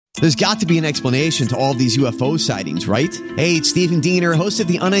There's got to be an explanation to all of these UFO sightings, right? Hey, it's Stephen Diener, host of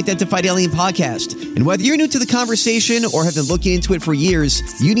the Unidentified Alien Podcast. And whether you're new to the conversation or have been looking into it for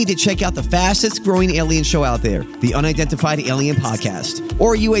years, you need to check out the fastest growing alien show out there, the Unidentified Alien Podcast,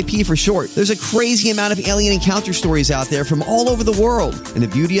 or UAP for short. There's a crazy amount of alien encounter stories out there from all over the world. And the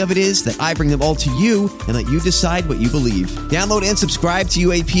beauty of it is that I bring them all to you and let you decide what you believe. Download and subscribe to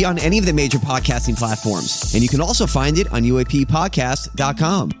UAP on any of the major podcasting platforms. And you can also find it on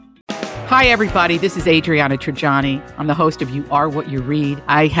UAPpodcast.com. Hi, everybody. This is Adriana Trajani. I'm the host of You Are What You Read.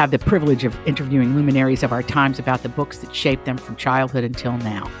 I have the privilege of interviewing luminaries of our times about the books that shaped them from childhood until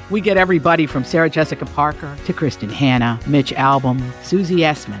now. We get everybody from Sarah Jessica Parker to Kristen Hanna, Mitch Albom, Susie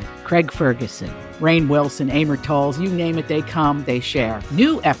Essman, Craig Ferguson, Rainn Wilson, Amor Tolls, you name it, they come, they share.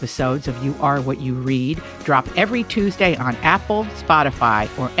 New episodes of You Are What You Read drop every Tuesday on Apple, Spotify,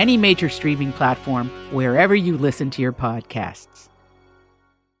 or any major streaming platform wherever you listen to your podcasts.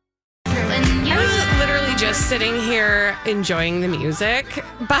 I was literally just sitting here enjoying the music,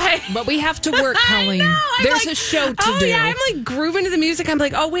 but we have to work, Colleen. There's a show to do. Yeah, I'm like grooving to the music. I'm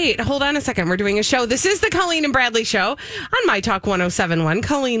like, oh wait, hold on a second. We're doing a show. This is the Colleen and Bradley Show on My Talk 107.1.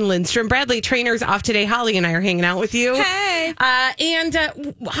 Colleen Lindstrom, Bradley Trainer's off today. Holly and I are hanging out with you. Hey, and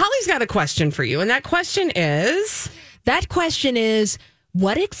Holly's got a question for you, and that question is,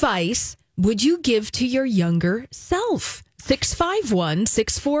 what advice would you give to your younger self?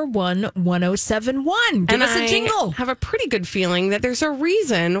 651-641-1071. Give us a jingle. I have a pretty good feeling that there's a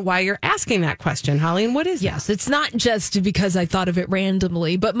reason why you're asking that question, Holly. And what is Yes, it's not just because I thought of it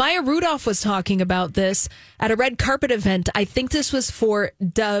randomly, but Maya Rudolph was talking about this at a red carpet event. I think this was for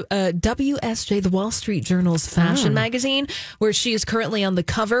WSJ, the Wall Street Journal's fashion magazine, where she is currently on the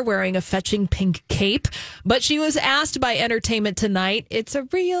cover wearing a fetching pink cape. But she was asked by Entertainment Tonight, it's a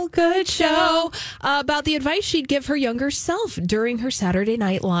real good show, about the advice she'd give her younger self during her Saturday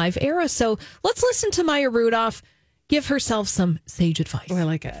Night Live era. So let's listen to Maya Rudolph give herself some sage advice. Oh, I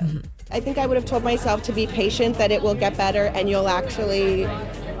like it. Mm-hmm. I think I would have told myself to be patient, that it will get better and you'll actually,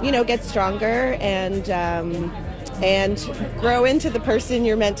 get stronger and grow into the person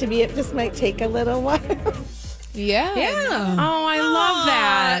you're meant to be. It just might take a little while. Yeah. Oh, I love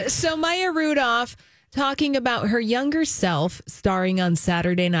that. So Maya Rudolph talking about her younger self starring on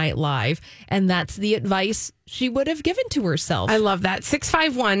Saturday Night Live, and that's the advice she would have given to herself. I love that.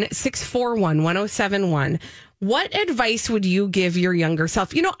 651-641-1071. What advice would you give your younger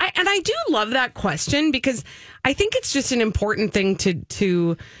self? I do love that question because I think it's just an important thing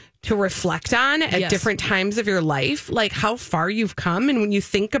to reflect on at different times of your life, like how far you've come. And when you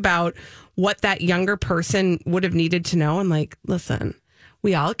think about what that younger person would have needed to know, and like, listen,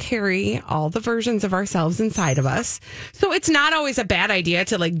 we all carry all the versions of ourselves inside of us. So it's not always a bad idea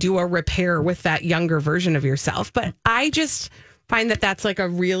to like do a repair with that younger version of yourself. But I just find that that's like a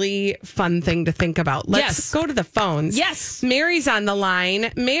really fun thing to think about. Let's go to the phones. Yes. Mary's on the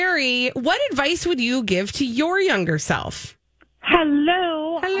line. Mary, what advice would you give to your younger self?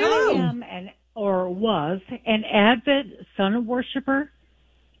 Hello. Hello. I am was an avid sun worshiper.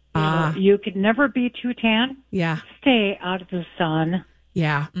 You could never be too tan. Yeah. Stay out of the sun.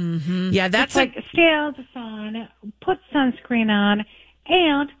 Yeah. Mm-hmm. Yeah, that's like stay out of the sun, put sunscreen on,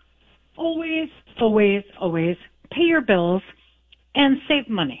 and always, always, always pay your bills and save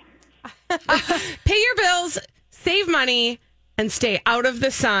money. Pay your bills, save money, and stay out of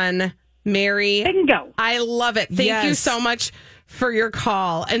the sun, Mary. Bingo. I love it. Thank you so much for your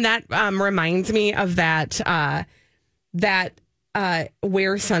call. And that reminds me of that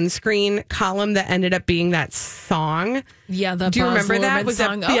wear sunscreen column that ended up being that song. Yeah, do you remember that? Was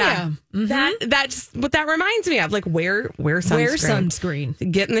song? Mm-hmm. That's what that reminds me of. Like wear sunscreen. Wear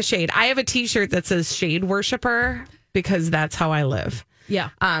sunscreen. Get in the shade. I have a T-shirt that says "Shade Worshipper" because that's how I live.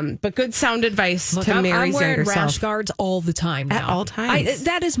 Yeah. But good sound advice to Mary's I'm wearing younger rash self. guards all the time now. At all times.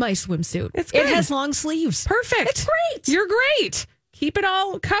 That is my swimsuit. It's good. It has long sleeves. Perfect. It's great. You're great. Keep it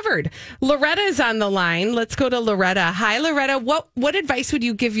all covered. Loretta's on the line. Let's go to Loretta. Hi, Loretta. What advice would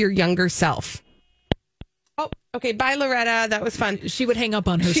you give your younger self? Oh, okay. Bye, Loretta. That was fun. She would hang up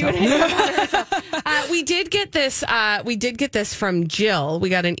on herself. We did get this. We did get this from Jill. We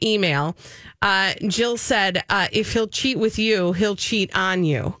got an email. Jill said, "If he'll cheat with you, he'll cheat on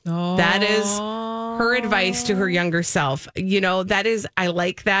you." Oh. That is her advice to her younger self. I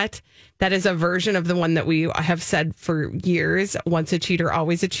like that. That is a version of the one that we have said for years. Once a cheater,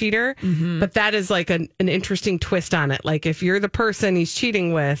 always a cheater. Mm-hmm. But that is like an interesting twist on it. Like if you're the person he's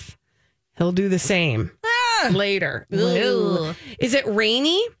cheating with, he'll do the same later. Is it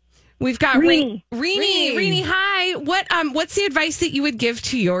Rainy? We've got Rainy. Rainy, hi. What's the advice that you would give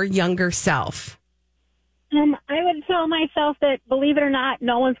to your younger self? I would tell myself that, believe it or not,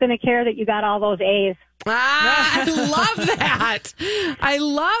 no one's going to care that you got all those A's. I love that. I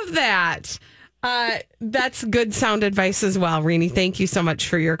love that. That's good sound advice as well, Rini. Thank you so much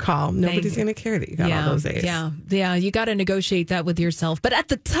for your call. Nobody's going to care that you got all those A's. Yeah. You got to negotiate that with yourself. But at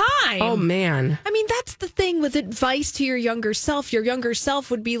the time, oh man, I mean, that's the thing with advice to your younger self. Your younger self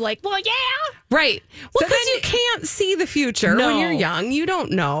would be like, "Well, yeah, right." Well, because you can't see the future when you're young. You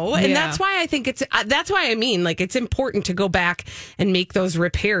don't know, and that's why I think that's why I mean, like, it's important to go back and make those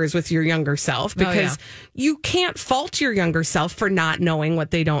repairs with your younger self because you can't fault your younger self for not knowing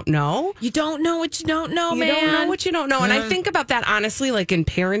what they don't know. You don't know what you don't know, man. You don't know what you don't know. And I think about that honestly, like in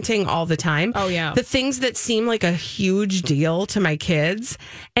parenting all the time. Oh, yeah. The things that seem like a huge deal to my kids.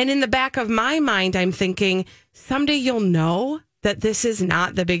 And in the back of my mind, I'm thinking, someday you'll know that this is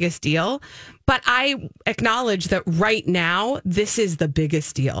not the biggest deal. But I acknowledge that right now, this is the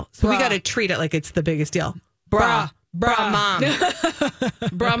biggest deal. So we got to treat it like it's the biggest deal. Bruh mom.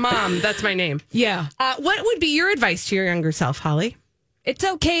 Bruh mom. That's my name. Yeah. What would be your advice to your younger self, Holly? It's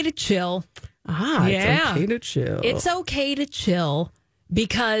okay to chill. It's okay to chill. It's okay to chill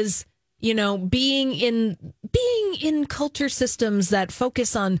because, you know, being in culture systems that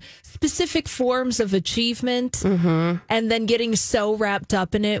focus on specific forms of achievement and then getting so wrapped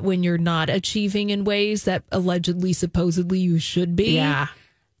up in it when you're not achieving in ways that allegedly, supposedly you should be. Yeah.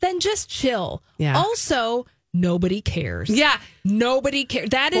 Then just chill. Yeah. Also, nobody cares. Yeah. Nobody cares.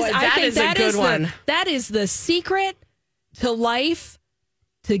 That is, that is the secret to life.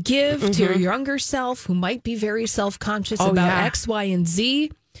 To give to your younger self who might be very self-conscious about X, Y, and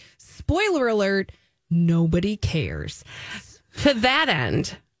Z. Spoiler alert, nobody cares. To that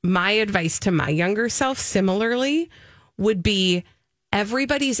end, my advice to my younger self similarly would be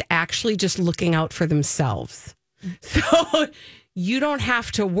everybody's actually just looking out for themselves. So you don't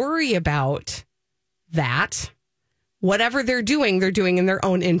have to worry about that. Whatever they're doing in their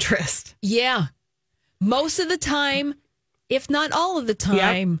own interest. Yeah. Most of the time, if not all of the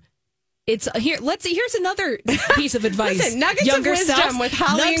time, it's here. Here's another piece of advice. Listen, nuggets younger of wisdom with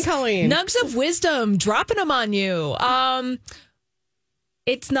Holly and Colleen. Nuggets of wisdom, dropping them on you.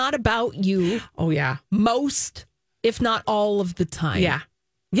 It's not about you. Oh yeah, most, if not all of the time. Yeah.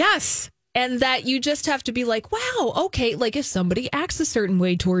 Yes. And that you just have to be like, wow, okay. Like if somebody acts a certain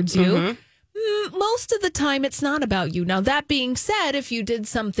way towards you, most of the time it's not about you. Now that being said, if you did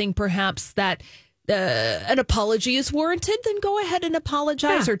something perhaps that. An apology is warranted, then go ahead and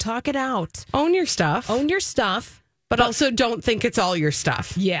apologize or talk it out. Own your stuff. But also don't think it's all your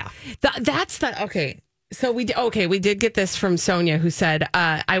stuff. Yeah. Okay. So we did get this from Sonia who said,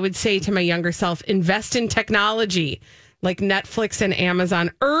 I would say to my younger self, invest in technology like Netflix and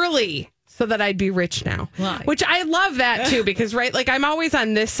Amazon early so that I'd be rich now. Why? Which I love that too, because like I'm always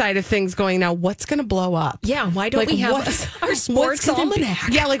on this side of things going, now what's going to blow up? Yeah. Why don't we have our sports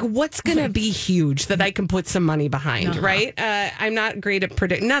almanac? What's going to be huge that I can put some money behind, right? I'm not great at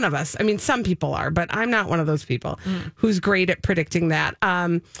predicting. None of us. I mean, some people are, but I'm not one of those people who's great at predicting that.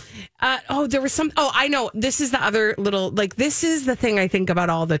 There was some, I know. This is the other little, like, this is the thing I think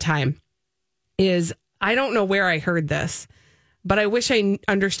about all the time is I don't know where I heard this, but I wish I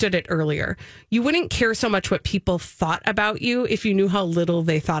understood it earlier. You wouldn't care so much what people thought about you if you knew how little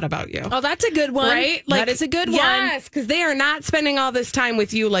they thought about you. Oh, that's a good one. Right? Like, that is a good one. Yes, because they are not spending all this time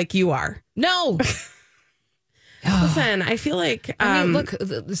with you like you are. No. Listen, I feel like... I mean, look,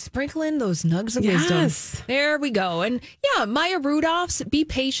 sprinkle in those nugs of wisdom. There we go. And yeah, Maya Rudolph's Be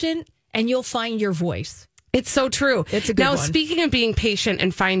Patient and You'll Find Your Voice. It's so true. It's a good one. Now, speaking of being patient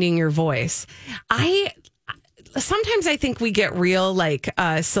and finding your voice, sometimes I think we get real like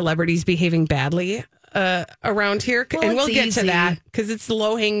celebrities behaving badly around here. Well, and we'll get easy to that because it's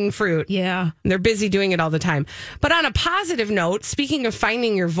low-hanging fruit. Yeah. And they're busy doing it all the time. But on a positive note, speaking of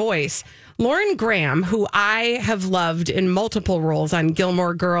finding your voice, Lauren Graham, who I have loved in multiple roles on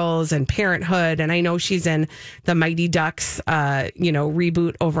Gilmore Girls and Parenthood, and I know she's in the Mighty Ducks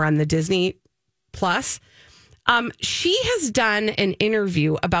reboot over on the Disney Plus. She has done an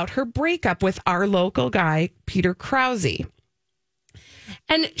interview about her breakup with our local guy, Peter Krause.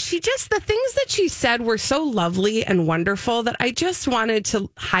 And the things that she said were so lovely and wonderful that I just wanted to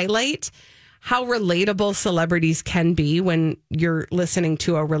highlight how relatable celebrities can be when you're listening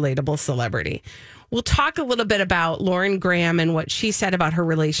to a relatable celebrity. We'll talk a little bit about Lauren Graham and what she said about her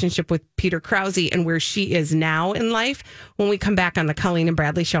relationship with Peter Krause and where she is now in life when we come back on the Colleen and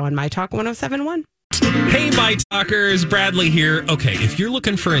Bradley Show on My Talk 107.1. Hey, My Talkers, Bradley here. Okay, if you're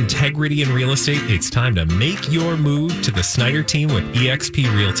looking for integrity in real estate, it's time to make your move to the Snyder team with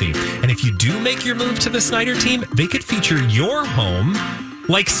eXp Realty. And if you do make your move to the Snyder team, they could feature your home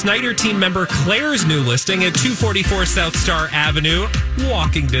Like Snyder team member Claire's new listing at 244 South Star Avenue,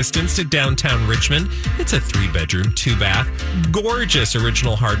 walking distance to downtown Richmond. It's a 3-bedroom, 2-bath, gorgeous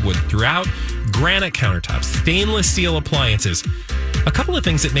original hardwood throughout, granite countertops, stainless steel appliances. A couple of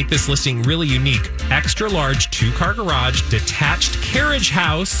things that make this listing really unique: extra large 2-car garage, detached carriage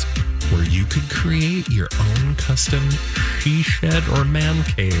house where you could create your own custom she shed or man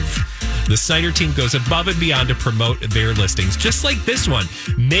cave. The Snyder team goes above and beyond to promote their listings, just like this one.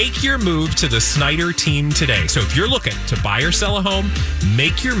 Make your move to the Snyder team today. So if you're looking to buy or sell a home,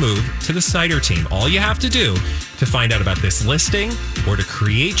 make your move to the Snyder team. All you have to do to find out about this listing or to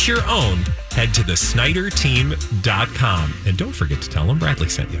create your own, head to thesnyderteam.com. And don't forget to tell them Bradley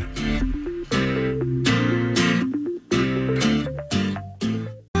sent you.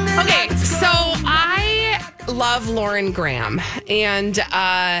 Okay, so I love Lauren Graham, and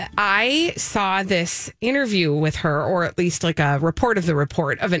I saw this interview with her, or at least like a report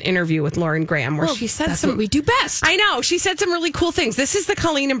of an interview with Lauren Graham, where she said that's what we do best. I know. She said some really cool things. This is the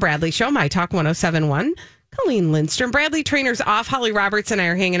Colleen and Bradley Show, My Talk 107.1. Colleen Lindstrom, Bradley Trainer's off. Holly Roberts and I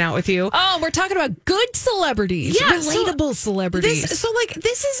are hanging out with you. Oh, we're talking about good celebrities, relatable celebrities.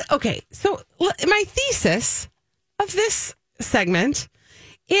 This is okay. So my thesis of this segment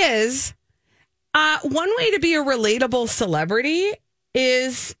is one way to be a relatable celebrity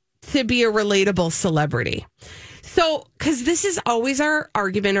is to be a relatable celebrity. So, because this is always our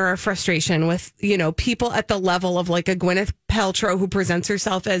argument or our frustration with, people at the level of like a Gwyneth Paltrow who presents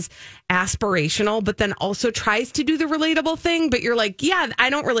herself as aspirational, but then also tries to do the relatable thing. But you're like, yeah, I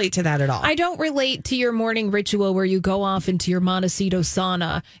don't relate to that at all. I don't relate to your morning ritual where you go off into your Montecito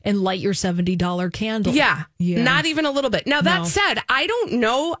sauna and light your $70 candle. Yeah. Not even a little bit. Now, that said, I don't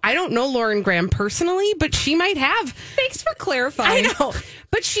know Lauren Graham personally, but she might have. Thanks for clarifying. I know.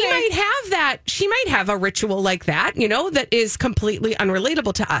 But she might have that. She might have a ritual like that, that is completely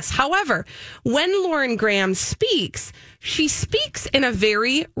unrelatable to us. However, when Lauren Graham speaks, she speaks in a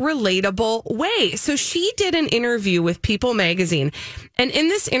very relatable way. So she did an interview with People Magazine. And in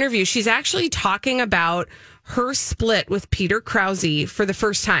this interview, she's actually talking about her split with Peter Krause for the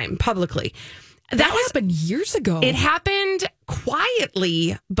first time publicly. That happened years ago. It happened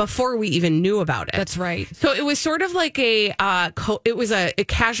quietly before we even knew about it. That's right. So it was sort of like a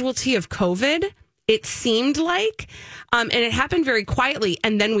casualty of COVID. It seemed like, and it happened very quietly.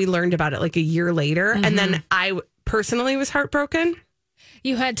 And then we learned about it like a year later. Mm-hmm. And then I personally was heartbroken.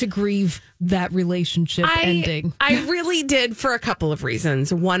 You had to grieve that relationship ending. I really did, for a couple of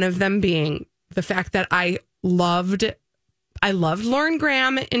reasons. One of them being the fact that I loved Lauren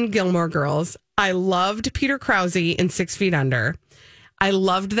Graham in Gilmore Girls. I loved Peter Krause in 6 Feet Under. I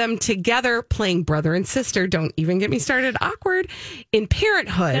loved them together playing brother and sister. Don't even get me started. Awkward. In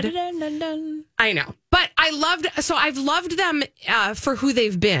Parenthood. Dun, dun, dun, dun. I know. But I've loved them for who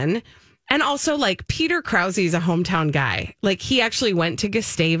they've been. And also, like, Peter Krause is a hometown guy. Like, he actually went to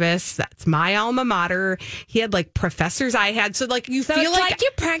Gustavus. That's my alma mater. He had, like, professors I had. So, like, you feel like you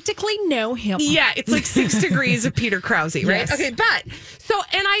practically know him. Yeah, it's like 6 degrees of Peter Krause, right? Yes. Okay,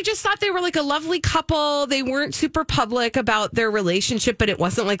 and I just thought they were, like, a lovely couple. They weren't super public about their relationship, but it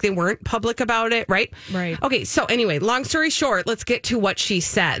wasn't like they weren't public about it, right? Right. Okay, so anyway, long story short, let's get to what she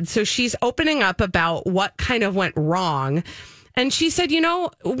said. So she's opening up about what kind of went wrong. And she said,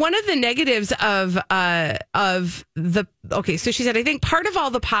 one of the negatives so she said, I think part of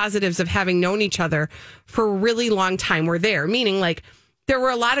all the positives of having known each other for a really long time were there, meaning like there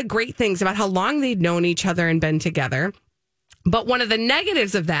were a lot of great things about how long they'd known each other and been together. But one of the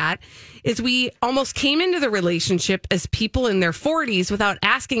negatives of that is we almost came into the relationship as people in their 40s without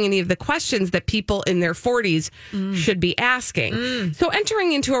asking any of the questions that people in their 40s should be asking. So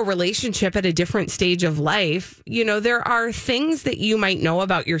entering into a relationship at a different stage of life, there are things that you might know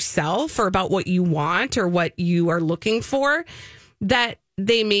about yourself or about what you want or what you are looking for that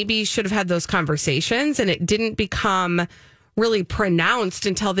they maybe should have had those conversations, and it didn't become really pronounced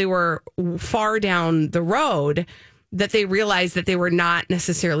until they were far down the road that they realized that they were not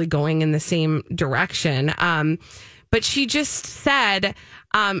necessarily going in the same direction. But she just said,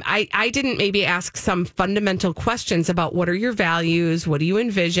 I didn't maybe ask some fundamental questions about what are your values? What do you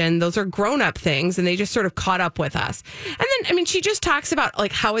envision? Those are grown-up things, and they just sort of caught up with us. And then, she just talks about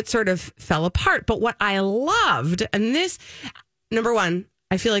like how it sort of fell apart. But what I loved, and this, number one,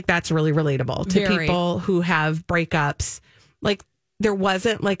 I feel like that's really relatable to people who have breakups. Like there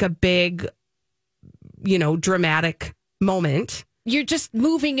wasn't like a big, dramatic moment. you're just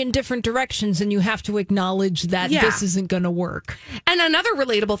moving in different directions, and you have to acknowledge that this isn't going to work. And another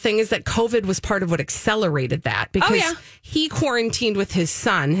relatable thing is that COVID was part of what accelerated that, because he quarantined with his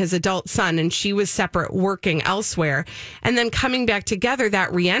son, his adult son, and she was separate working elsewhere. And then coming back together,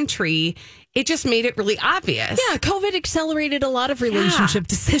 that reentry, it just made it really obvious. Yeah, COVID accelerated a lot of relationship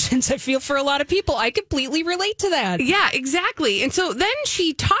decisions, I feel, for a lot of people. I completely relate to that. Yeah, exactly. And so then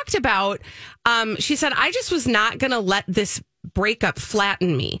she talked about, she said, I just was not going to let this breakup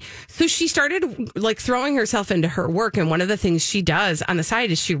flatten me. So she started like throwing herself into her work. And one of the things she does on the side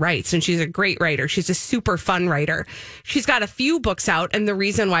is she writes, and she's a great writer. She's a super fun writer. She's got a few books out. And the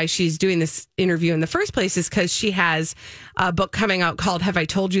reason why she's doing this interview in the first place is because she has a book coming out called Have I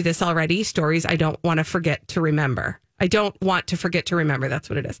Told You This Already? Stories I Don't Want to Forget to Remember. I don't want to forget to remember. That's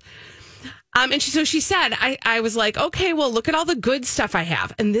what it is. And so she said, I was like, okay, well, look at all the good stuff I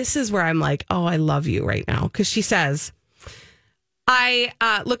have. And this is where I'm like, oh, I love you right now. Because she says, I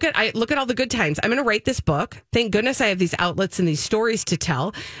look at all the good times. I'm going to write this book. Thank goodness I have these outlets and these stories to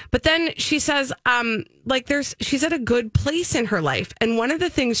tell. But then she says, she's at a good place in her life. And one of the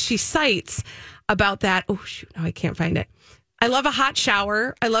things she cites about that, oh shoot, no, I can't find it. I love a hot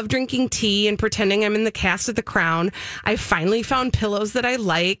shower. I love drinking tea and pretending I'm in the cast of The Crown. I finally found pillows that I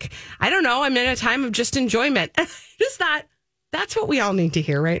like. I don't know. I'm in a time of just enjoyment. Just thought, that's what we all need to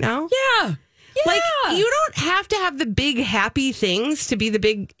hear right now. Yeah. Yeah. Like, you don't have to have the big happy things to be the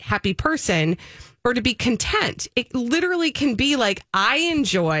big happy person or to be content. It literally can be like, I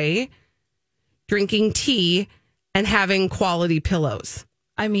enjoy drinking tea and having quality pillows.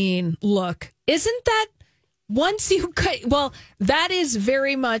 I mean, look, isn't that that is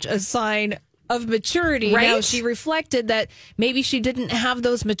very much a sign of maturity. Right? Now, she reflected that maybe she didn't have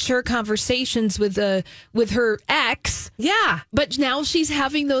those mature conversations with her ex. Yeah. But now she's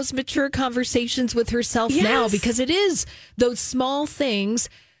having those mature conversations with herself now, because it is those small things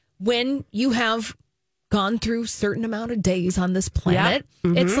when you have gone through a certain amount of days on this planet.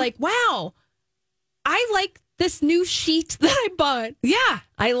 Yep. Mm-hmm. It's like, wow, I like this new sheet that I bought. Yeah.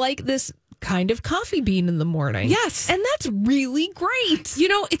 I like this kind of coffee bean in the morning. Yes. And that's really great. You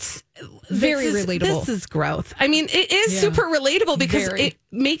know, it's very relatable. This is growth. I mean, it is super relatable because it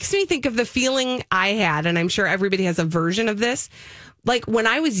makes me think of the feeling I had, and I'm sure everybody has a version of this. Like when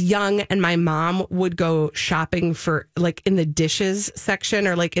I was young and my mom would go shopping for like in the dishes section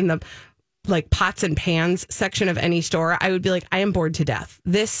or like in the like pots and pans section of any store, I would be like, I am bored to death.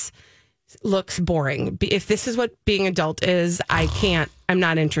 This looks boring. If this is what being adult is, I'm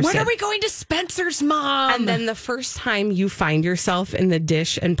not interested. When are we going to Spencer's, Mom? And then the first time you find yourself in the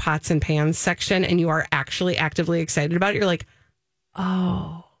dish and pots and pans section and you are actually actively excited about it, you're like,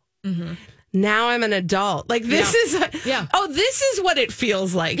 oh, now I'm an adult. Like this is what it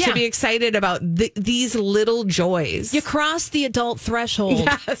feels like to be excited about these little joys. You cross the adult threshold.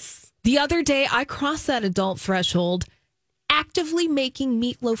 Yes. The other day I crossed that adult threshold actively making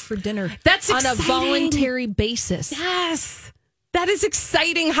meatloaf for dinner. That's on a voluntary basis. Yes. That is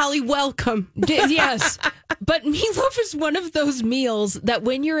exciting, Holly. Welcome. Yes. But meatloaf is one of those meals that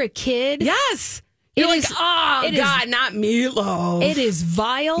when you're a kid. Yes. You're like, not meatloaf. It is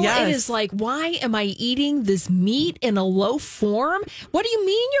vile. Yes. It is like, why am I eating this meat in a loaf form? What do you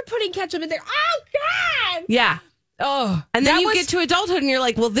mean you're putting ketchup in there? Oh, God. Yeah. Oh, and then you get to adulthood and you're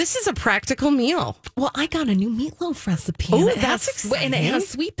like, well, this is a practical meal. Well, I got a new meatloaf recipe. Oh, that's exciting. And it has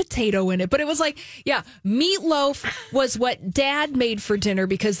sweet potato in it. But it was like, meatloaf was what Dad made for dinner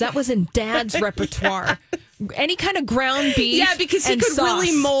because that was in Dad's repertoire. Any kind of ground beef. Yeah, because he could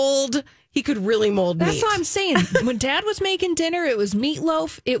really mold. He could really mold meat. That's what I'm saying. When Dad was making dinner, it was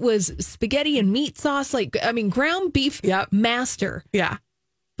meatloaf. It was spaghetti and meat sauce. Ground beef master. Yeah.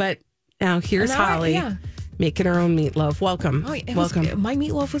 But now here's Holly. Making her own meatloaf. Welcome. Welcome. My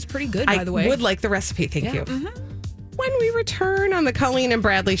meatloaf was pretty good, by the way. I would like the recipe. Thank you. Mm-hmm. When we return on the Colleen and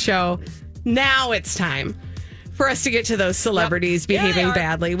Bradley show, now it's time for us to get to those celebrities behaving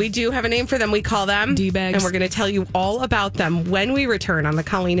badly. We do have a name for them. We call them D-bags. And we're going to tell you all about them when we return on the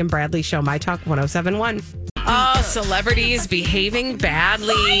Colleen and Bradley show, My Talk 107.1. Oh, celebrities behaving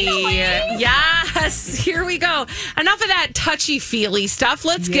badly. Yes, here we go. Enough of that touchy-feely stuff.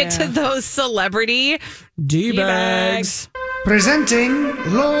 Let's get to those celebrity D-bags. Presenting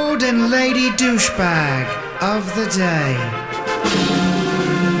Lord and Lady Douchebag of the Day.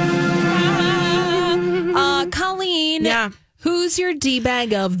 Colleen. Yeah. Who's your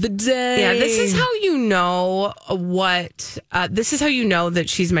D-bag of the day? Yeah, this is how you know this is how you know that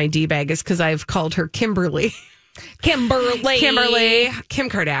she's my D-bag is because I've called her Kimberly. Kim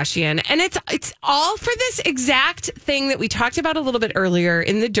Kardashian. And it's all for this exact thing that we talked about a little bit earlier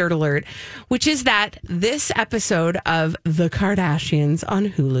in the Dirt Alert, which is that this episode of The Kardashians on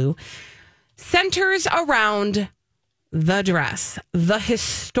Hulu centers around the dress, the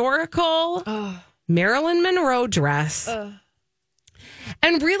historical Marilyn Monroe dress.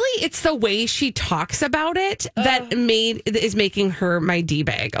 And really, it's the way she talks about it that is making her my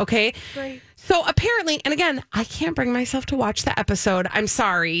D-bag, okay? Right. So apparently, and again, I can't bring myself to watch the episode. I'm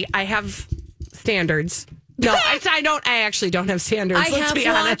sorry. I have standards. No, I don't. I actually don't have standards. Let's be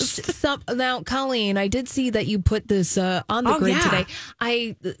honest. Now, Colleen, I did see that you put this on the grid today.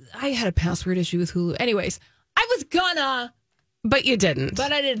 I had a password issue with Hulu. Anyways, I was gonna, but you didn't.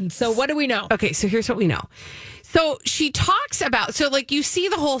 But I didn't. So what do we know? Okay, so here's what we know. So she talks about, you see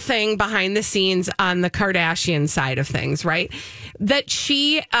the whole thing behind the scenes on the Kardashian side of things, right? That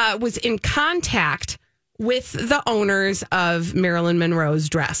she was in contact with the owners of Marilyn Monroe's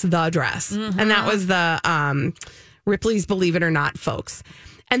dress, The Dress. Mm-hmm. And that was the Ripley's Believe It or Not folks.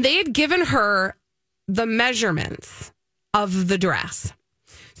 And they had given her the measurements of the dress.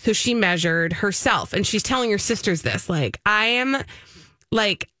 So she measured herself. And she's telling her sisters this,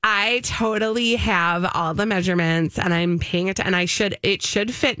 I totally have all the measurements and I'm paying it and it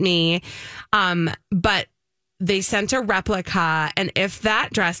should fit me. But they sent a replica, and if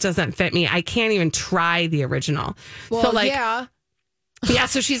that dress doesn't fit me, I can't even try the original. Well, so yeah.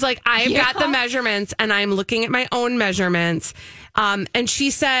 So she's like, I've got the measurements and I'm looking at my own measurements. And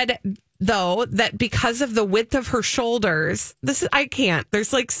she said, though, that because of the width of her shoulders, there's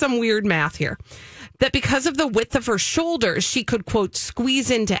some weird math here. That because of the width of her shoulders, she could, quote,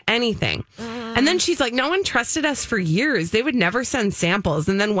 squeeze into anything. And then she's like, no one trusted us for years. They would never send samples.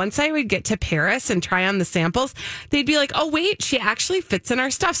 And then once I would get to Paris and try on the samples, they'd be like, oh, wait, she actually fits in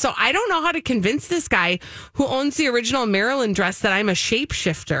our stuff. So I don't know how to convince this guy who owns the original Marilyn dress that I'm a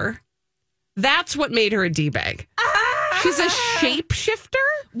shapeshifter. That's what made her a D-bag. She's a shapeshifter?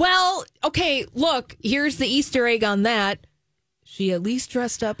 Well, okay, look, here's the Easter egg on that. She at least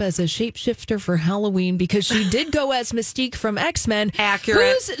dressed up as a shapeshifter for Halloween because she did go as Mystique from X-Men. Accurate.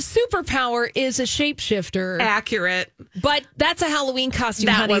 Whose superpower is a shapeshifter. Accurate. But that's a Halloween costume,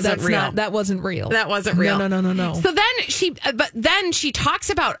 that honey. Wasn't real. That wasn't real. That wasn't real. No. So then she talks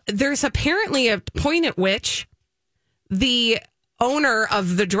about, there's apparently a point at which the owner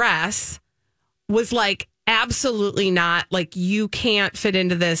of the dress was like, absolutely not. Like, you can't fit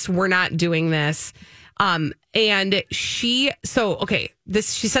into this. We're not doing this. And she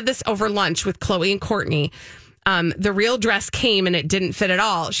said this over lunch with Khloe and Kourtney. The real dress came and it didn't fit at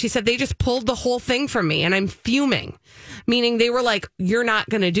all. She said they just pulled the whole thing from me and I'm fuming, meaning they were like, you're not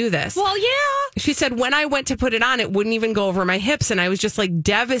going to do this. Well, yeah. She said, when I went to put it on, it wouldn't even go over my hips. And I was just like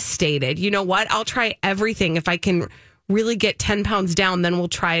devastated. You know what? I'll try everything. If I can really get 10 pounds down, then we'll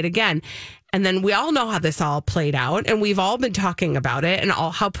try it again. And then we all know how this all played out, and we've all been talking about it and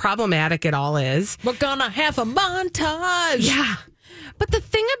how problematic it all is. We're gonna have a montage. Yeah. But the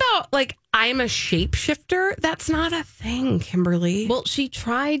thing about, I'm a shapeshifter, that's not a thing, Kimberly. Well, she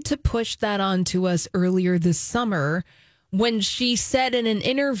tried to push that onto us earlier this summer when she said in an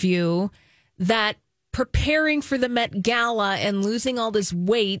interview that preparing for the Met Gala and losing all this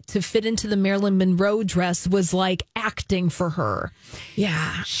weight to fit into the Marilyn Monroe dress was like acting for her.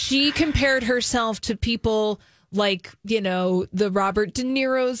 Yeah. She compared herself to people like, the Robert De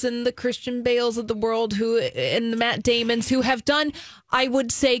Niro's and the Christian Bales of the world and the Matt Damons who have done, I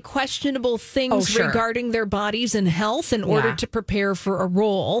would say, questionable things regarding their bodies and health in order to prepare for a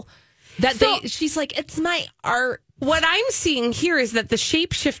role. She's like, it's my art. What I'm seeing here is that the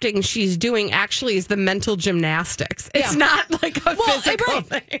shape-shifting she's doing actually is the mental gymnastics. It's not like a physical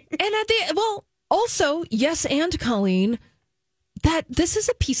thing. And also, yes, and Colleen, that this is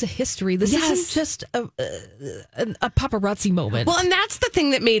a piece of history. This isn't just a paparazzi moment. Well, and that's the thing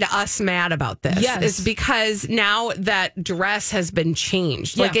that made us mad about this. Yes. Is because now that dress has been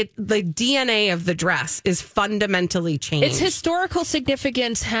changed. Yeah. The DNA of the dress is fundamentally changed. Its historical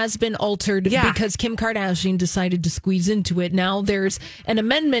significance has been altered because Kim Kardashian decided to squeeze into it. Now there's an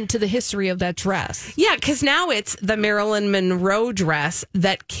amendment to the history of that dress. Yeah, because now it's the Marilyn Monroe dress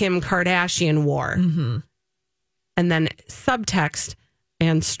that Kim Kardashian wore. Mm-hmm. And then subtext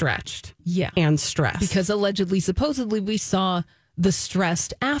and stretched. Yeah. And stressed. Because supposedly, we saw the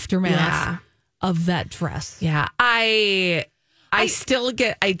stressed aftermath of that dress. Yeah. I still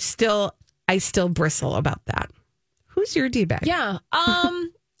bristle about that. Who's your D-bag? Yeah.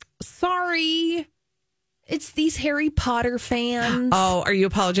 Sorry. It's these Harry Potter fans. Oh, are you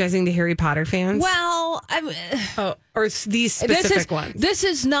apologizing to Harry Potter fans? Well, or these specific ones. This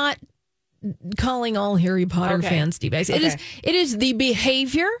is not calling all Harry Potter fans D-bags. It is the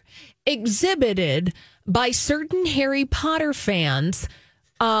behavior exhibited by certain Harry Potter fans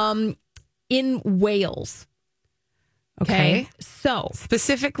in Wales. Okay. So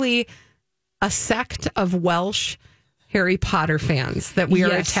specifically a sect of Welsh Harry Potter fans that we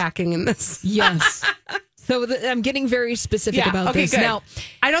are attacking in this. Yes. So I'm getting very specific about this. Good. Now,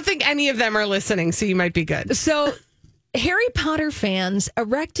 I don't think any of them are listening, so you might be good. So Harry Potter fans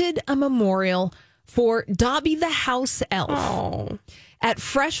erected a memorial for Dobby the House Elf at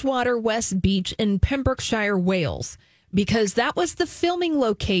Freshwater West Beach in Pembrokeshire, Wales, because that was the filming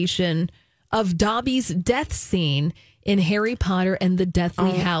location of Dobby's death scene in Harry Potter and the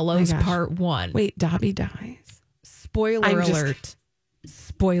Deathly Hallows Part 1. Wait, Dobby dies? Spoiler alert.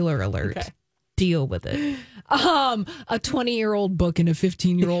 Spoiler alert. Okay. Deal with it. A 20-year-old book and a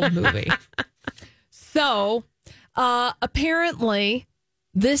 15-year-old movie. So, apparently,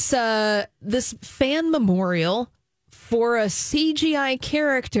 this fan memorial for a CGI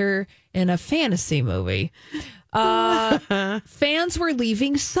character in a fantasy movie, fans were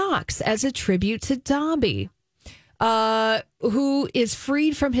leaving socks as a tribute to Dobby, who is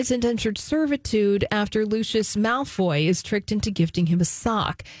freed from his indentured servitude after Lucius Malfoy is tricked into gifting him a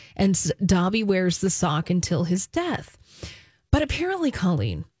sock, and Dobby wears the sock until his death. But apparently,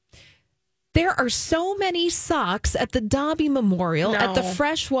 Colleen, there are so many socks at the Dobby Memorial at the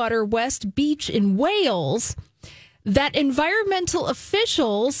Freshwater West Beach in Wales that environmental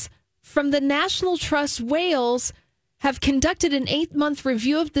officials from the National Trust Wales have conducted an 8-month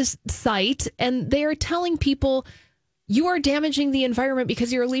review of this site, and they are telling people you are damaging the environment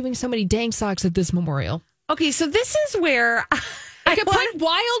because you're leaving so many dang socks at this memorial. Okay, so this is where I could put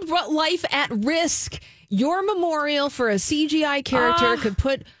wildlife at risk. Your memorial for a CGI character could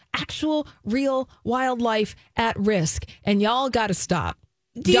put actual, real wildlife at risk, and y'all got to stop.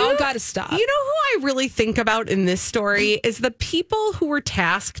 Y'all got to stop. You know who I really think about in this story is the people who were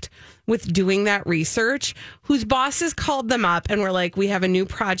tasked with doing that research, whose bosses called them up and were like, we have a new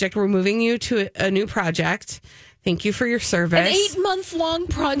project. We're moving you to a new project. Thank you for your service. An 8-month-long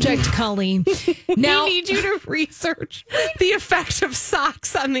project, Colleen. Now, we need you to research the effect of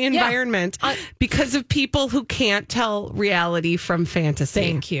socks on the environment because of people who can't tell reality from fantasy.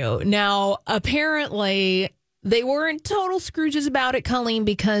 Thank you. Now, apparently, they weren't total Scrooges about it, Colleen,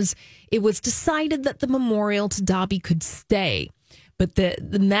 because it was decided that the memorial to Dobby could stay. But the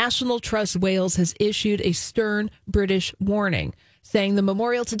National Trust Wales has issued a stern British warning, saying the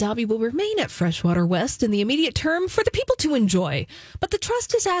memorial to Dobby will remain at Freshwater West in the immediate term for the people to enjoy. But the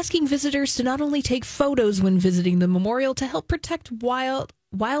Trust is asking visitors to not only take photos when visiting the memorial to help protect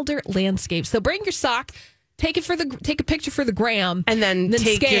wilder landscapes. So bring your sock, take a picture for the gram, and then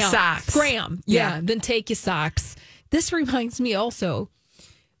take your socks. Gram, then take your socks. This reminds me also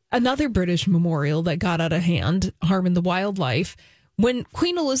another British memorial that got out of hand, harming the wildlife. When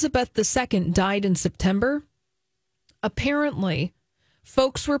Queen Elizabeth II died in September, apparently,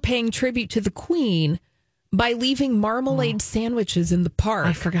 folks were paying tribute to the Queen by leaving marmalade sandwiches in the park.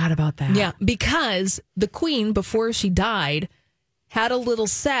 I forgot about that. Yeah, because the Queen, before she died, had a little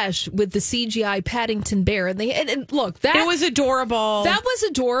sesh with the CGI Paddington Bear. And look, it was adorable. That was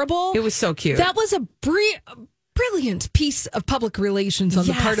adorable. It was so cute. That was a brilliant piece of public relations on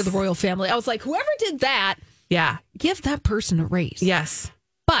the part of the royal family. I was like, whoever did that, give that person a raise. Yes.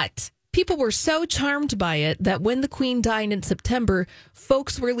 But people were so charmed by it that when the Queen died in September,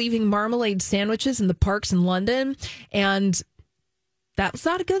 folks were leaving marmalade sandwiches in the parks in London, and that was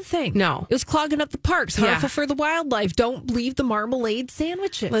not a good thing. No. It was clogging up the parks, harmful for the wildlife. Don't leave the marmalade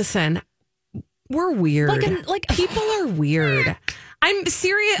sandwiches. Listen, we're weird. Like people are weird. I'm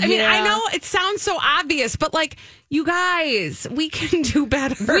serious. I mean, I know it sounds so obvious, but like, you guys, we can do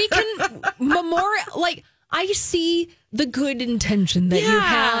better. We can I see the good intention that you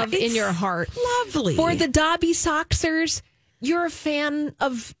have in your heart. Lovely. For the Dobby Soxers, you're a fan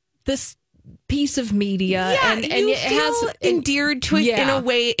of this piece of media. And it has endeared to it in a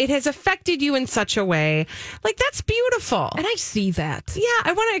way. It has affected you in such a way. Like, that's beautiful. And I see that. Yeah,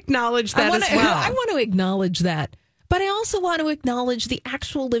 I want to acknowledge that as well. I want to acknowledge that. But I also want to acknowledge the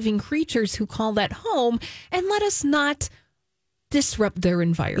actual living creatures who call that home, and let us not disrupt their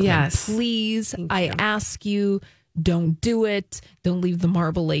environment. Yes. Please, I ask you, don't do it. Don't leave the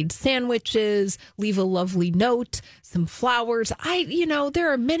marmalade sandwiches. Leave a lovely note, some flowers.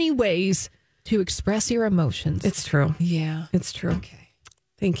 There are many ways to express your emotions. It's true. Yeah. It's true. Okay.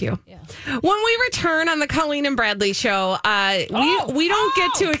 Thank you. Yeah. When we return on the Colleen and Bradley show, we don't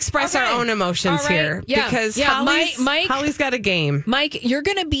get to express our own emotions here because Holly's got a game. Mike, you're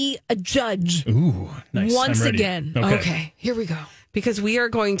going to be a judge. Ooh, nice. Once again. Okay, here we go. because we are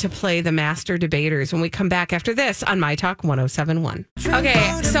going to play the Master Debaters when we come back after this on My Talk 107.1.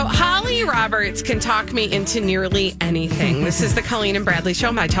 Okay, so Holly Roberts can talk me into nearly anything. This is the Colleen and Bradley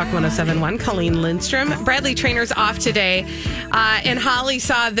Show, My Talk 107.1. Colleen Lindstrom. Bradley Trainer's off today, and Holly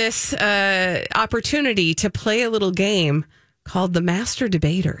saw this opportunity to play a little game called the Master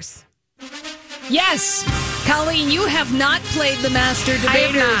Debaters. Yes, Colleen, you have not played the Master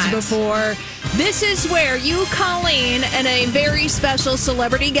Debaters before. This is where you, Colleen, and a very special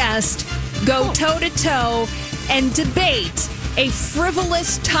celebrity guest go toe-to-toe and debate a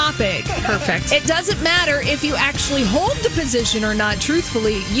frivolous topic. Perfect. It doesn't matter if you actually hold the position or not,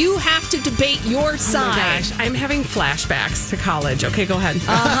 truthfully. You have to debate your side. Oh my gosh, I'm having flashbacks to college. Okay, go ahead.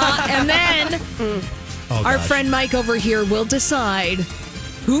 And then our friend Mike over here will decide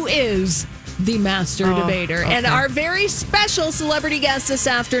who is the Master Debater. Okay. And our very special celebrity guest this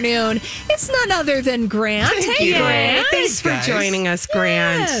afternoon, it's none other than Grant. Hey, Grant. Thanks for guys. joining us,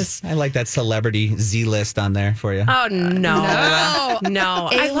 Grant. Yes. I like that celebrity Z list on there for you. Oh, no. No.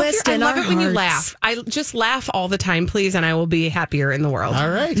 A-list I in love our it when you hearts. laugh. I just laugh all the time, please, and I will be happier in the world.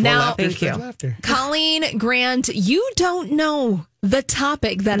 All right. Now- laughter Thank spreads you. laughter. Colleen, Grant, you don't know the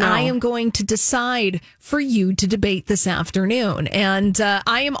topic that No. I am going to decide for you to debate this afternoon. And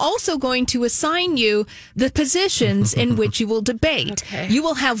I am also going to assign you the positions in which you will debate. Okay. You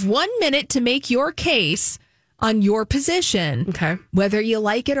will have 1 minute to make your case on your position, Okay. whether you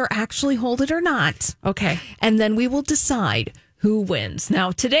like it or actually hold it or not. Okay. And then we will decide who wins.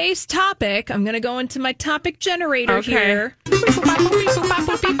 Now, today's topic, I'm going to go into my topic generator Okay. here.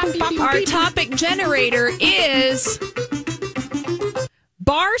 Our topic generator is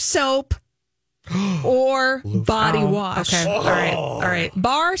bar soap or body wash. Okay. All right. All right.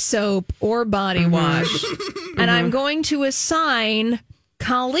 Bar soap or body wash. And I'm going to assign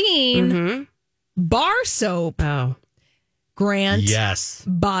Colleen bar soap, Oh. Grant Yes.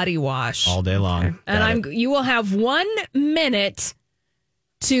 body wash. All day long. And you will have 1 minute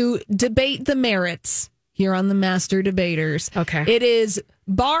to debate the merits here on the Master Debaters. Okay. It is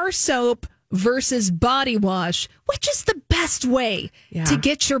bar soap versus body wash. Which is the best way to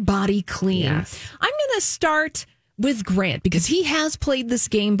get your body clean? Yes. I'm going to start with Grant because he has played this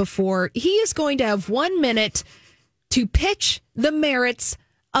game before. He is going to have 1 minute to pitch the merits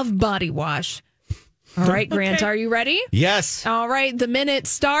of body wash. All right, Grant, are you ready? Yes. All right, the minute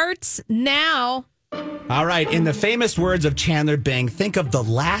starts now. All right. In the famous words of Chandler Bing, think of the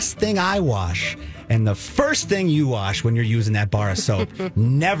last thing I wash and the first thing you wash when you're using that bar of soap.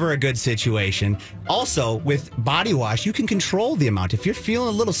 Never a good situation. Also, with body wash, you can control the amount. If you're feeling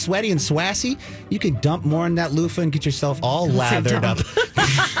a little sweaty and swassy, you can dump more in that loofah and get yourself all lathered up.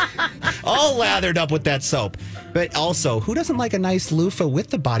 All lathered up with that soap. But also, who doesn't like a nice loofah with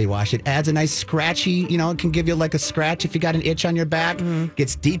the body wash? It adds a nice scratchy, it can give you like a scratch if you got an itch on your back.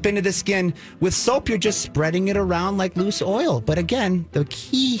 Gets deep into the skin. With soap, you're just spreading it around like loose oil. But again, the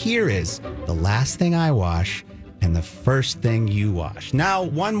key here is the last thing I wash and the first thing you wash. Now,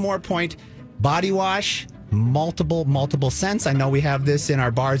 one more point. Body wash, multiple scents. I know we have this in our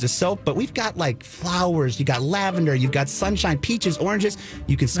bars of soap, but we've got like flowers, you got lavender, you've got sunshine, peaches, oranges.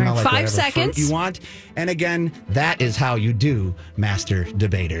 You can smell like 5 whatever fruit seconds. you want. And again, that is how you do Master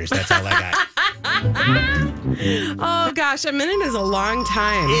Debaters. That's all I got. Oh, gosh. A minute is a long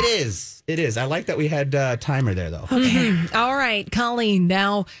time. It is. I like that we had a timer there, though. Okay. All right, Colleen.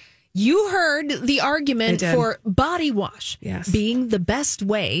 Now, you heard the argument I did. for body wash being the best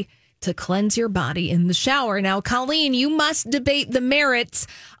way to cleanse your body in the shower. Now, Colleen, you must debate the merits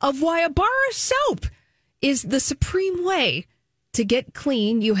of why a bar of soap is the supreme way to get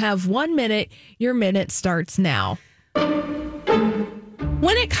clean. You have 1 minute. Your minute starts now.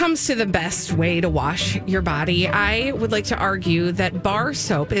 When it comes to the best way to wash your body, I would like to argue that bar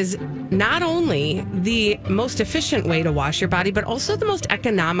soap is not only the most efficient way to wash your body, but also the most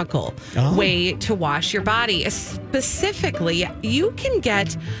economical way to wash your body. Specifically, you can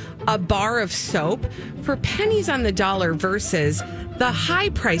get a bar of soap for pennies on the dollar versus the high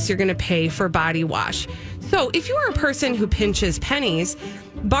price you're going to pay for body wash. So if you are a person who pinches pennies,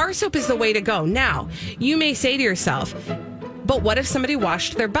 bar soap is the way to go. Now, you may say to yourself, but what if somebody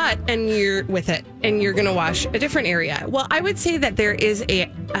washed their butt and you're with it and you're going to wash a different area? Well, I would say that there is it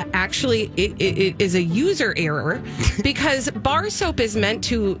is a user error because bar soap is meant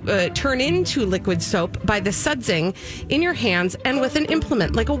to turn into liquid soap by the sudsing in your hands and with an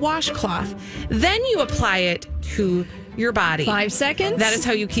implement like a washcloth. Then you apply it to your body. 5 seconds. That is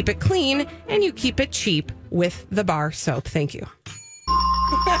how you keep it clean and you keep it cheap with the bar soap. Thank you.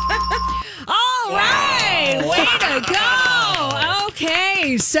 All right. Way to go.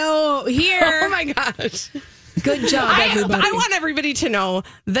 Okay. So here. Oh my gosh. Good job, everybody. I want everybody to know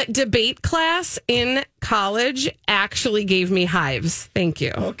that debate class in college actually gave me hives. Thank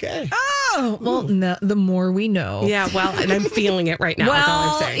you. Okay. Oh, well, no, the more we know. Yeah, well, and I'm feeling it right now. That's all I'm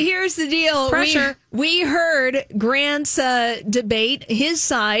Well, saying. here's the deal. Pressure. We heard Grant's debate, his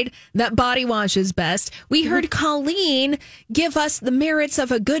side, that body wash is best. We heard Colleen give us the merits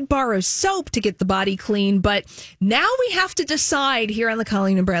of a good bar of soap to get the body clean. But now we have to decide here on the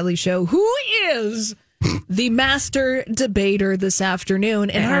Colleen and Bradley Show who is the master debater this afternoon.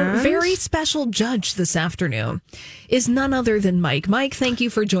 And our very special judge this afternoon is none other than Mike. Mike, thank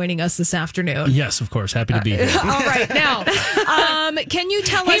you for joining us this afternoon. Yes, of course. Happy to be here. All right. Now, can you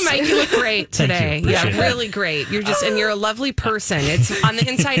tell us? Hey, Mike, you look great today. Thank you. Yeah, Appreciate it. really great. You're a lovely person. It's on the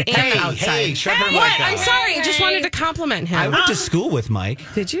inside and the outside. Hey, shut her What? mic I'm off. sorry. I just wanted to compliment him. I went to school with Mike.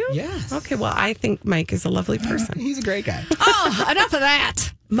 Did you? Yes. Okay, well, I think Mike is a lovely person. He's a great guy. Oh, enough of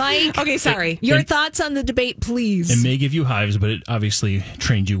that. Mike. Okay, sorry. Your thoughts on the debate, please. It may give you hives, but it obviously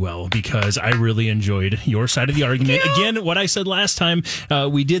trained you well because I really enjoyed your side of the argument. Again, what I said last time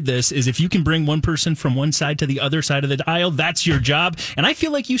we did this is if you can bring one person from one side to the other side of the aisle, that's your job. And I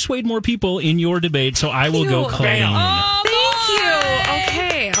feel like you swayed more people in your debate, so I will go clean. Oh, thank you.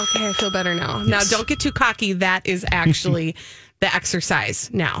 Okay, I feel better now. Yes. Now, don't get too cocky. That is actually the exercise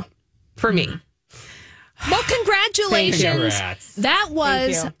now for me. Well, congratulations. Congrats. That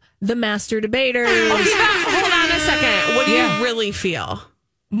was Thank the master debater. Okay, hold on a second. What do you really feel?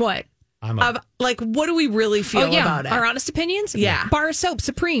 What? What do we really feel about it? Our honest opinions? Yeah. Bar of soap,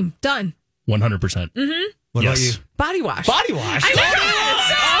 supreme. Done. 100%. What about you? Body wash. Body wash. I know.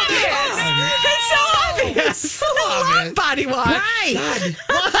 It's so obvious. I love body wash. Why?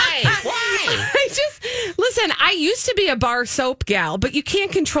 I used to be a bar soap gal, but you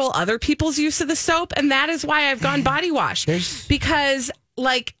can't control other people's use of the soap, and that is why I've gone body wash. Because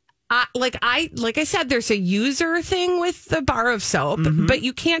like I said, there's a user thing with the bar of soap, but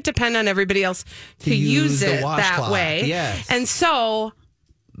you can't depend on everybody else to use the it that washcloth. way. Yes. And so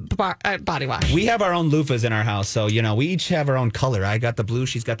body wash. We have our own loofahs in our house, so we each have our own color. I got the blue,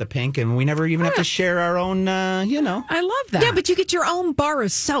 she's got the pink, and we never even have to share our own. I love that. Yeah, but you get your own bar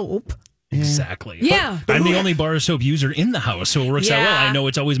of soap. Exactly. Yeah. But I'm the only bar of soap user in the house, so it works out well. I know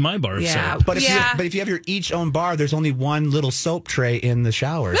it's always my bar of soap. But if you have your each own bar, there's only one little soap tray in the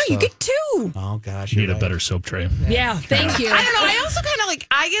shower. No, you get two. Oh gosh, You need a better soap tray. Yeah, thank you. I don't know. I also kind of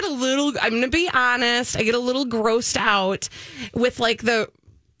I get a little, I'm going to be honest, I get a little grossed out with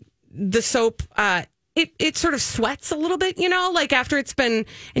the soap. It sort of sweats a little bit, after it's been,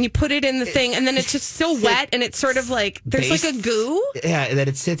 and you put it in the thing, and then it's just still wet, and it's sort of there's like a goo. Yeah, that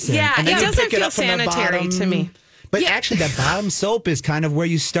it sits in. Yeah, and then it you doesn't pick it feel up from the sanitary bottom. to me. But actually, that bottom soap is kind of where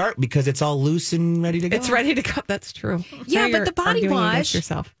you start because it's all loose and ready to go. It's ready to go. That's true. Yeah, Now but the you're body arguing against wash,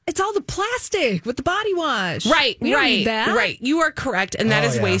 yourself. it's all the plastic with the body wash. Right, We don't need that. right. You are correct, and that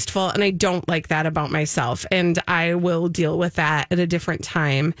is yeah. wasteful, and I don't like that about myself, and I will deal with that at a different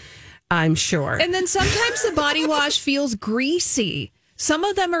time, I'm sure. And then sometimes the body wash feels greasy. Some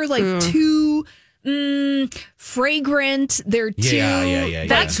of them are too fragrant. They're too. Yeah.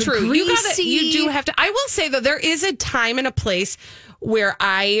 That's true. Greasy. You do have to. I will say though, there is a time and a place where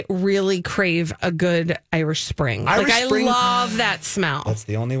I really crave a good Irish Spring. I love that smell. That's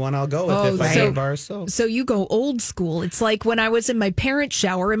the only one I'll go with if I get a bar of soap. So you go old school. It's like when I was in my parents'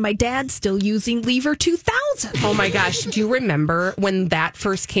 shower and my dad's still using Lever 2000. Oh my gosh. Do you remember when that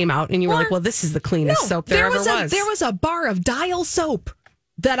first came out and you were like, well, this is the cleanest soap there ever was? There was a bar of Dial soap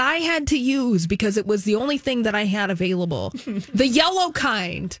that I had to use because it was the only thing that I had available. The yellow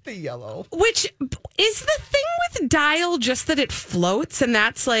kind. The yellow. Which is the thing with Dial, just that it floats, and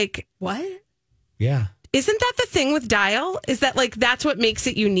that's what? Yeah. Isn't that the thing with Dial? Is that that's what makes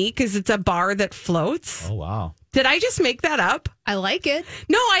it unique? Is it's a bar that floats? Oh wow. Did I just make that up? I like it.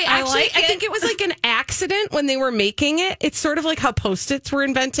 No, I think it was an accident when they were making it. It's sort of like how Post-its were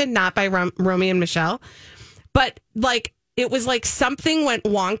invented, not by Romy and Michelle, but it was something went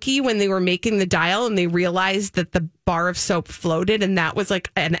wonky when they were making the Dial and they realized that the bar of soap floated, and that was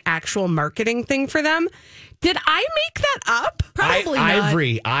an actual marketing thing for them. Did I make that up? Probably not.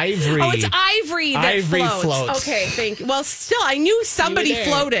 Ivory. Oh, it's ivory that floats. Okay, thank you. Well, still, I knew somebody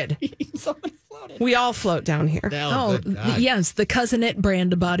floated. Somebody floated. We all float down here. Yes, the Cousin-It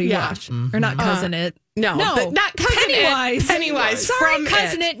brand of body wash. Or not Cousin-It. No, not Pennywise. Pennywise. Sorry, from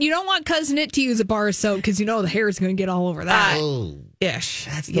Cousin-It. You don't want Cousin-It to use a bar of soap because you know the hair is going to get all over that. ish.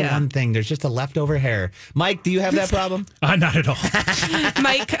 That's the one thing. There's just a leftover hair. Mike, do you have that problem? Not at all.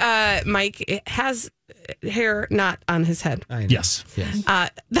 Mike has hair not on his head. I know. Yes.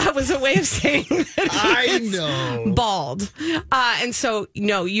 That was a way of saying that I know. Bald. And so,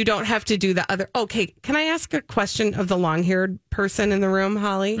 no, you don't have to do the other. Okay, can I ask a question of the long-haired person in the room,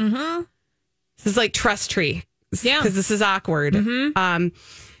 Holly? Mm-hmm. This is like trust tree. Yeah. Because this is awkward. Mm-hmm.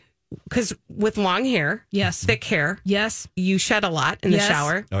 Because with long hair, yes, thick hair, yes, you shed a lot in the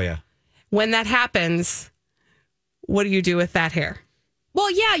shower. Oh, yeah. When that happens, what do you do with that hair? Well,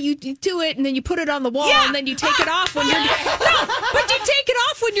 yeah, you do it and then you put it on the wall and then you take it off when you're no, but you take it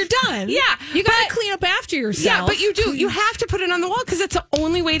off when you're done. Yeah, you got to clean up after yourself. Yeah, but you do. You have to put it on the wall because it's the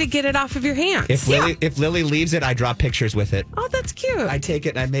only way to get it off of your hands. If Lily leaves it, I draw pictures with it. Oh, that's cute. I take it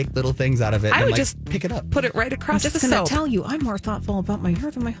and I make little things out of it. I would like, just pick it up, put it right across I'm just the going soap. to tell you, I'm more thoughtful about my hair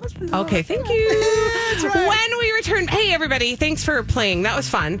than my husband. Okay, thank you. That's right. When we return, hey everybody, thanks for playing. That was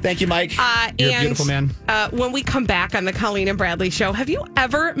fun. Thank you, Mike. You're a beautiful man. When we come back on the Colleen and Bradley show, have you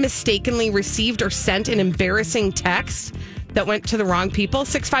ever mistakenly received or sent an embarrassing text that went to the wrong people?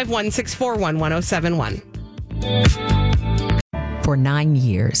 651-641-1071. For 9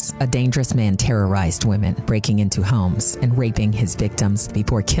 years, a dangerous man terrorized women, breaking into homes and raping his victims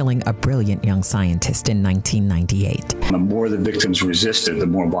before killing a brilliant young scientist in 1998. The more the victims resisted, the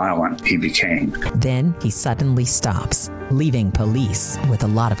more violent he became. Then he suddenly stops, leaving police with a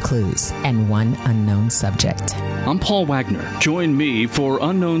lot of clues and one unknown subject. I'm Paul Wagner. Join me for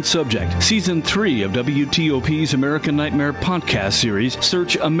Unknown Subject, Season 3 of WTOP's American Nightmare podcast series.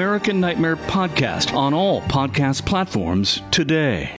 Search American Nightmare Podcast on all podcast platforms today.